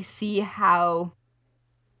definitely see how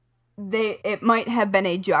it might have been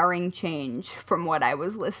a jarring change from what I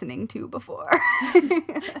was listening to before.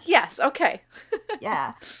 Yes, okay.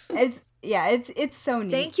 Yeah. It's so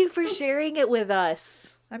neat. Thank you for sharing it with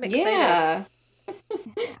us. I'm excited. Yeah.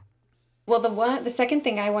 Well, the second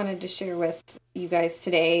thing I wanted to share with you guys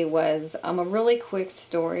today was a really quick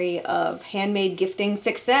story of handmade gifting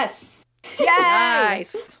success. Yay!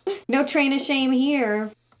 Nice. No train of shame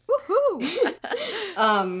here.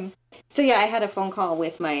 Woohoo! So yeah, I had a phone call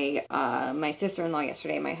with my my sister-in-law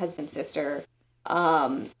yesterday, my husband's sister,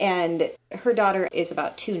 and her daughter is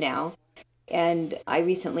about 2 now, and I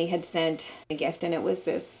recently had sent a gift, and it was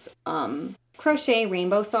this crochet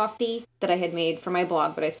rainbow softie that I had made for my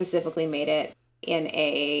blog, but I specifically made it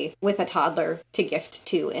with a toddler to gift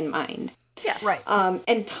to in mind. Yes. Right.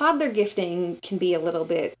 And toddler gifting can be a little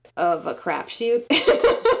bit of a crapshoot,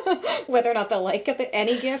 whether or not they'll like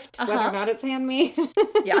any gift, whether or not it's handmade.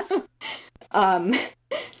 Yes.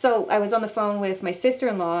 So I was on the phone with my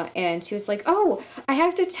sister-in-law, and she was like, "Oh, I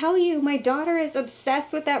have to tell you, my daughter is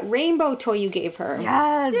obsessed with that rainbow toy you gave her."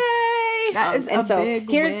 Yes. Yay! That is a big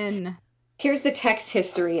win. Here's the text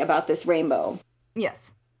history about this rainbow.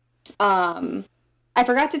 Yes. I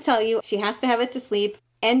forgot to tell you, she has to have it to sleep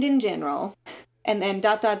and in general. And then ...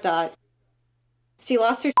 She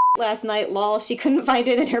lost her last night, lol. She couldn't find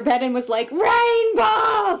it in her bed and was like,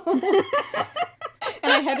 "Rainbow!"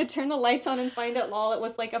 And I had to turn the lights on and find it, lol. It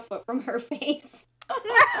was like a foot from her face.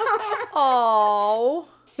 Oh.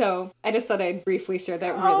 So I just thought I'd briefly share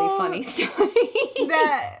that really funny story.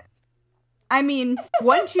 I mean,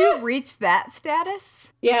 once you've reached that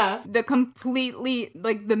status, Yeah. the completely,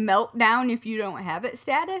 like, the meltdown if you don't have it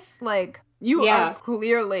status, like, you are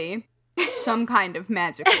clearly some kind of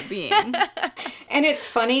magical being. And it's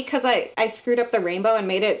funny because I screwed up the rainbow and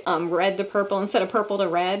made it red to purple instead of purple to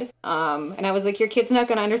red. And I was like, your kid's not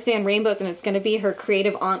going to understand rainbows, and it's going to be her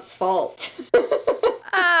creative aunt's fault.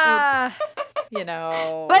 You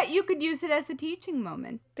know. But you could use it as a teaching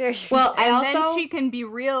moment. There you Well, go. And then she can be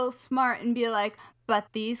real smart and be like, but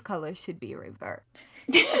these colors should be reversed.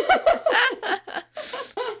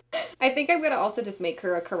 I think I'm going to also just make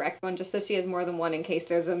her a correct one just so she has more than one in case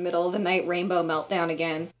there's a middle of the night rainbow meltdown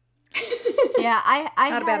again. Yeah, I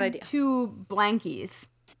Not a bad had idea. 2 blankies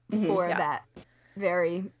for Yeah. that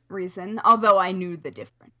very reason, although I knew the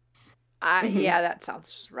difference. Yeah, that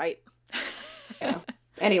sounds right. Yeah.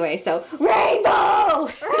 Anyway, so rainbow!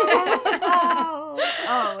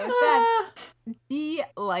 Oh, that's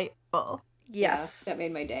delightful. Yes. Yeah, that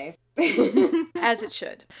made my day. As it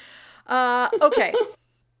should. Okay.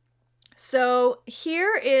 So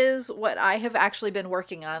here is what I have actually been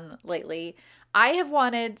working on lately. I have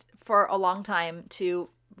wanted for a long time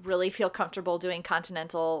to really feel comfortable doing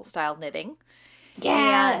continental style knitting.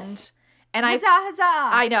 Yes. And Huzzah,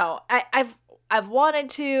 huzzah! I know. I've wanted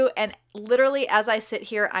to, and literally as I sit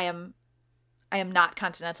here, I am not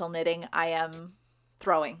continental knitting. I am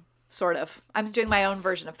throwing, sort of. I'm doing my own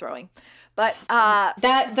version of throwing. But that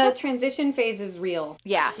the transition phase is real.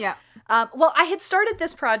 yeah. Yeah. Well, I had started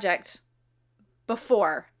this project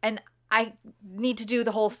before, and I need to do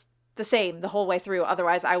the whole way through.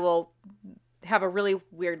 Otherwise, I will have a really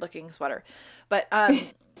weird looking sweater. But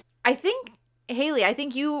I think, Haley,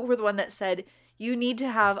 you were the one that said you need to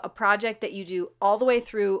have a project that you do all the way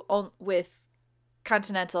through with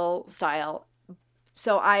continental style.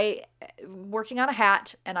 So I working on a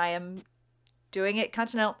hat, and I am doing it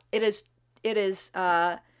continental. It is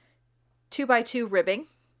 2x2 ribbing.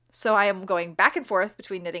 So I am going back and forth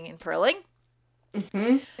between knitting and purling.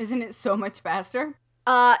 Mm-hmm. Isn't it so much faster?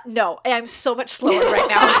 No, I'm so much slower right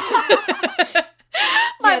now.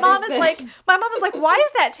 My mom is like, why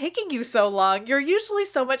is that taking you so long? You're usually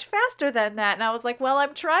so much faster than that. And I was like, well,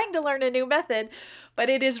 I'm trying to learn a new method, but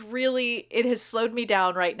it has slowed me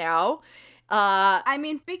down right now. I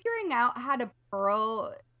mean, figuring out how to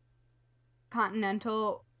purl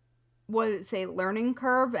continental was a learning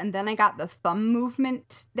curve, and then I got the thumb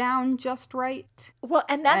movement down just right. Well,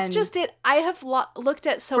 and that's just it. I have looked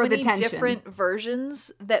at so many tension. different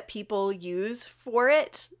versions that people use for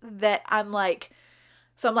it that I'm like,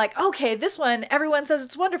 okay, this one, everyone says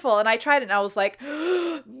it's wonderful. And I tried it and I was like,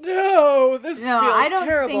 no, this feels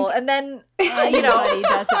terrible. And then, Everybody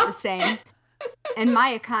does it the same. And my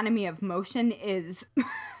economy of motion is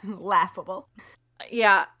laughable.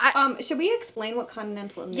 Yeah. Should we explain what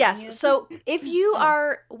continental knitting is? Yes. So if you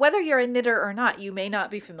are, whether you're a knitter or not, you may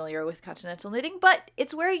not be familiar with continental knitting, but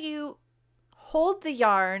it's where you hold the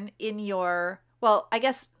yarn in your,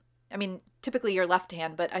 typically your left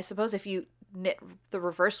hand, but I suppose if you knit the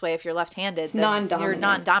reverse way, if you're left-handed, it's then non-dominant. You're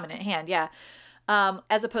non-dominant hand, yeah.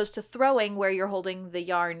 As opposed to throwing, where you're holding the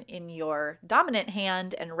yarn in your dominant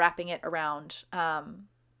hand and wrapping it around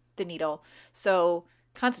the needle. So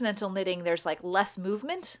continental knitting, there's like less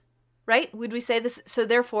movement, right? Would we say this? So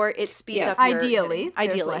therefore, it speeds up. Ideally,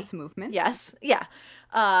 there's less movement. Yes, yeah.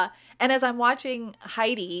 And as I'm watching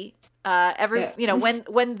Heidi,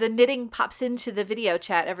 when the knitting pops into the video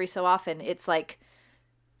chat every so often, it's like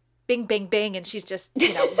bing, bing, bing, and she's just,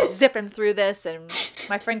 zipping through this. And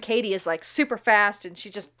my friend Katie is like super fast, and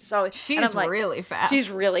she's really fast. She's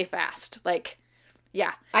really fast. Like,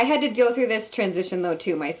 yeah. I had to go through this transition though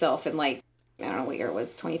too myself in like, I don't know what year it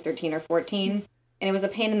was, 2013 or 14, and it was a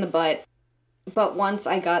pain in the butt. But once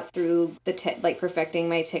I got through perfecting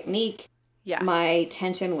my technique, my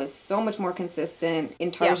tension was so much more consistent.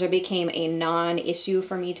 Intarsia became a non-issue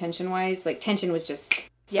for me tension-wise. Like, tension was just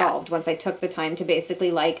solved once I took the time to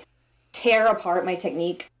basically, like, tear apart my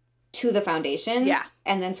technique to the foundation. Yeah.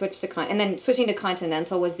 And then switching to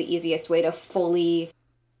Continental was the easiest way to fully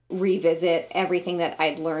revisit everything that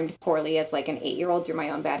I'd learned poorly as, like, an 8-year-old through my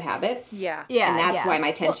own bad habits. Yeah. And that's why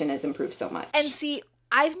my tension has improved so much. And see,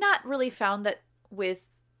 I've not really found that with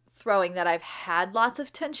throwing that I've had lots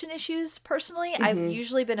of tension issues personally. I've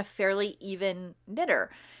usually been a fairly even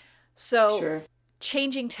knitter. So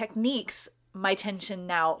changing techniques, my tension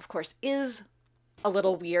now, of course, is a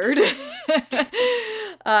little weird.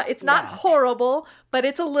 It's not horrible, but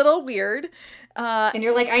it's a little weird. And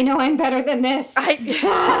you're like, I know I'm better than this. So I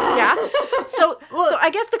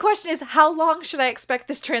guess the question is, how long should I expect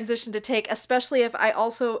this transition to take, especially if I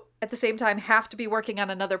also, at the same time, have to be working on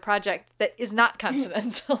another project that is not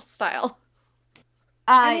continental style?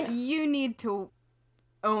 You need to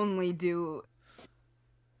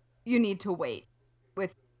wait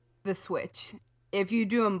with the switch. If you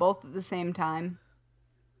do them both at the same time,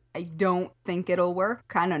 I don't think it'll work.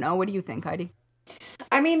 I don't know. What do you think, Heidi?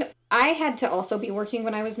 I mean, I had to also be working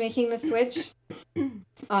when I was making the switch.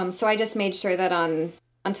 So I just made sure that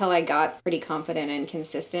until I got pretty confident and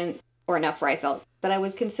consistent, or enough where I felt that I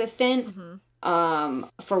was consistent,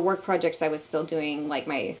 for work projects, I was still doing like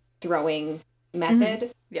my throwing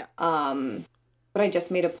method. Yeah. But I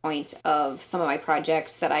just made a point of some of my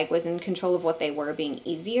projects that I was in control of what they were being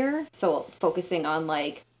easier. So focusing on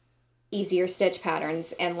like easier stitch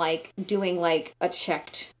patterns and like doing like a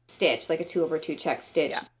checked stitch, like a 2/2 check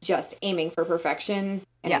stitch, just aiming for perfection.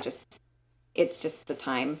 And it's just the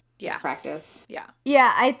time. It's practice.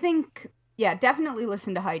 Yeah, I think, definitely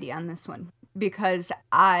listen to Heidi on this one, because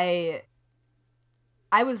I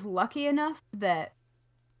was lucky enough that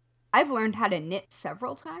I've learned how to knit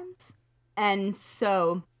several times. And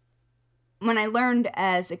so when I learned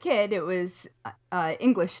as a kid, it was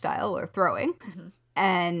English style or throwing.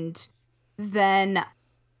 And then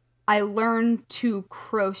I learned to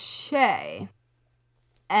crochet.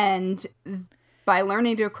 And by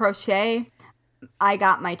learning to crochet, I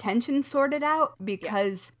got my tension sorted out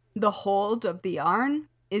because the hold of the yarn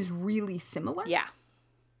is really similar. Yeah.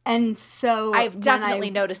 And so I've definitely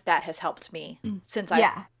noticed that has helped me since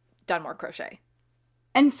I've done more crochet.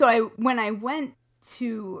 And so when I went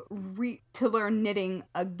to learn knitting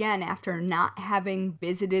again after not having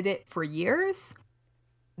visited it for years,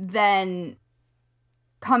 then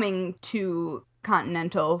coming to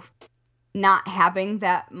Continental, not having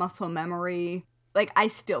that muscle memory, like I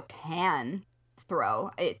still can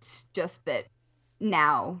throw. It's just that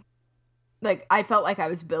now, like I felt like I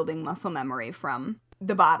was building muscle memory from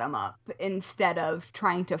the bottom up instead of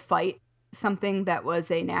trying to fight something that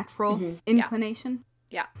was a natural inclination.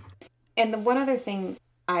 Yeah. And the one other thing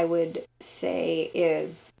I would say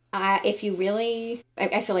is, if you really,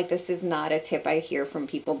 I feel like this is not a tip I hear from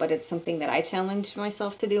people, but it's something that I challenged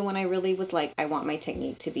myself to do when I really was like, I want my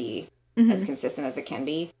technique to be as consistent as it can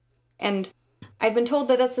be. And I've been told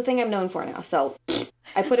that that's the thing I'm known for now. So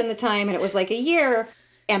I put in the time, and it was like a year,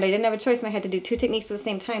 and I didn't have a choice, and I had to do 2 techniques at the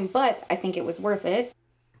same time, but I think it was worth it.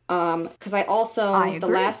 Because I also,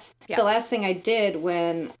 the last thing I did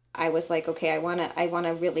when I was like, okay, I want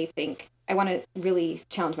to really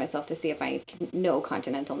challenge myself to see if I can know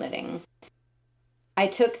continental knitting. I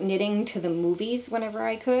took knitting to the movies whenever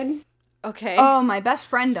I could. Okay. Oh, my best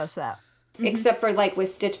friend does that. Except for like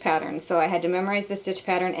with stitch patterns. So I had to memorize the stitch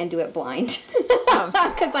pattern and do it blind.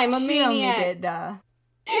 Because I'm a maniac. Only did,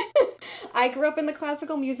 I grew up in the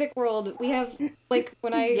classical music world. We have, like,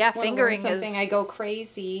 when I want to learn something, I go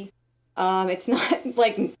crazy. It's not,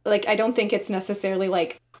 like, I don't think it's necessarily,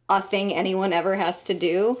 like, a thing anyone ever has to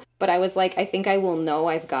do. But I was like, I think I will know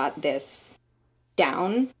I've got this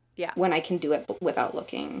down when I can do it without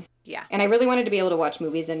looking. Yeah. And I really wanted to be able to watch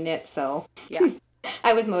movies and knit, so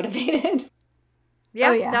I was motivated.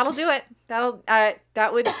 Yeah, that'll do it.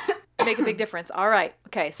 That would make a big difference. All right.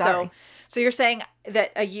 Okay, so you're saying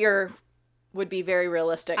that a year would be very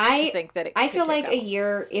realistic to think that it could I feel like take a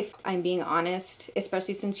year, if I'm being honest,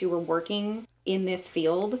 especially since you were working in this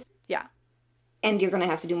field. Yeah. And you're going to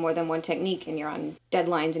have to do more than one technique, and you're on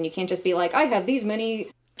deadlines, and you can't just be like, I have these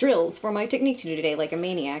many drills for my technique to do today, like a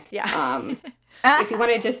maniac. Yeah. if you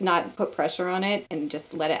want to just not put pressure on it and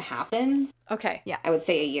just let it happen, Okay. Yeah. I would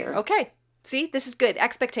say a year. Okay. See, this is good.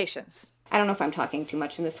 Expectations. I don't know if I'm talking too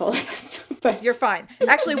much in this whole episode, but You're fine.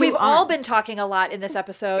 Actually, we've all been talking a lot in this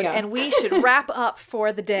episode, Yeah. and we should wrap up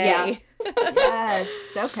for the day. Yes.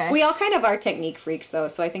 Okay. we all kind of are technique freaks, though,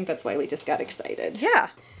 so I think that's why we just got excited. Yeah.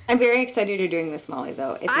 I'm very excited you're doing this, Molly,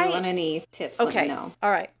 though. If you want any tips, let Okay. me know.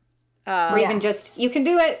 All right. Or even just, you can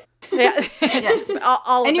do it. Yeah. Yes.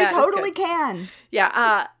 all of And you that is totally good. can.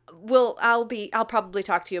 Yeah. I'll probably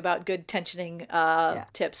talk to you about good tensioning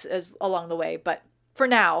tips as along the way, but for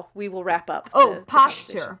now we will wrap up. Oh, the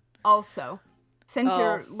posture conversation. also. Since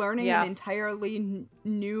you're Oh, learning yeah. an entirely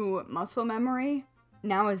new muscle memory,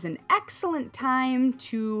 now is an excellent time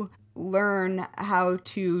to learn how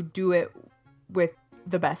to do it with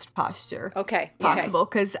the best posture Okay. possible.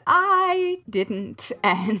 Because I didn't,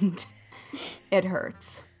 and it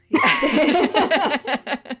hurts.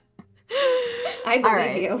 I believe All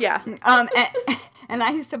right. you. Yeah. And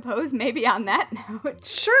I suppose maybe on that note,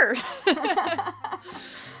 Sure.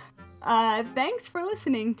 thanks for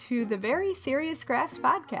listening to the Very Serious Crafts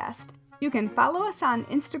podcast. You can follow us on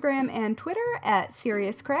Instagram and Twitter at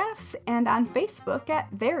Serious Crafts and on Facebook at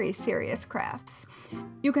Very Serious Crafts.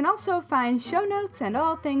 You can also find show notes and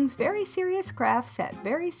all things Very Serious Crafts at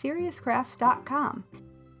veryseriouscrafts.com.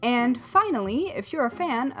 And finally, if you're a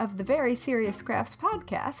fan of the Very Serious Crafts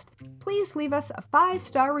podcast, please leave us a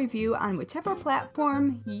 5-star review on whichever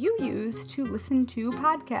platform you use to listen to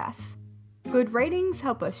podcasts. Good ratings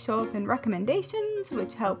help us show up in recommendations,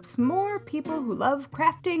 which helps more people who love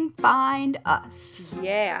crafting find us.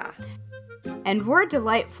 Yeah. And we're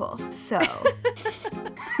delightful, so.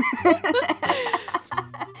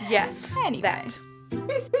 Yes. Anyway. That.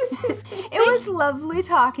 It was lovely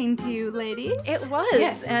talking to you, ladies. It was.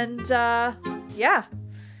 Yes. And yeah.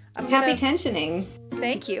 Happy tensioning.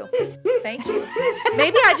 Thank you. Thank you.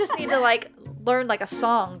 Maybe I just need to learn a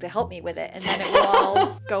song to help me with it, and then it will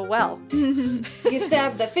all go well. You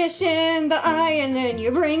stab the fish in the eye and then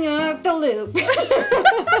you bring up the loop. Have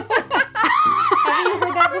you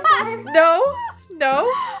heard that before? No.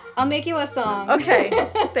 I'll make you a song. Okay.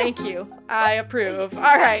 Thank you. I approve. All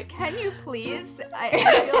right. Can you please? I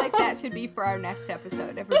feel like that should be for our next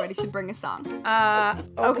episode. Everybody should bring a song.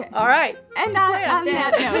 Okay. All right. And on Stab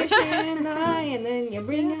that the note, fish in the eye and then you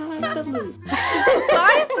bring up the loop.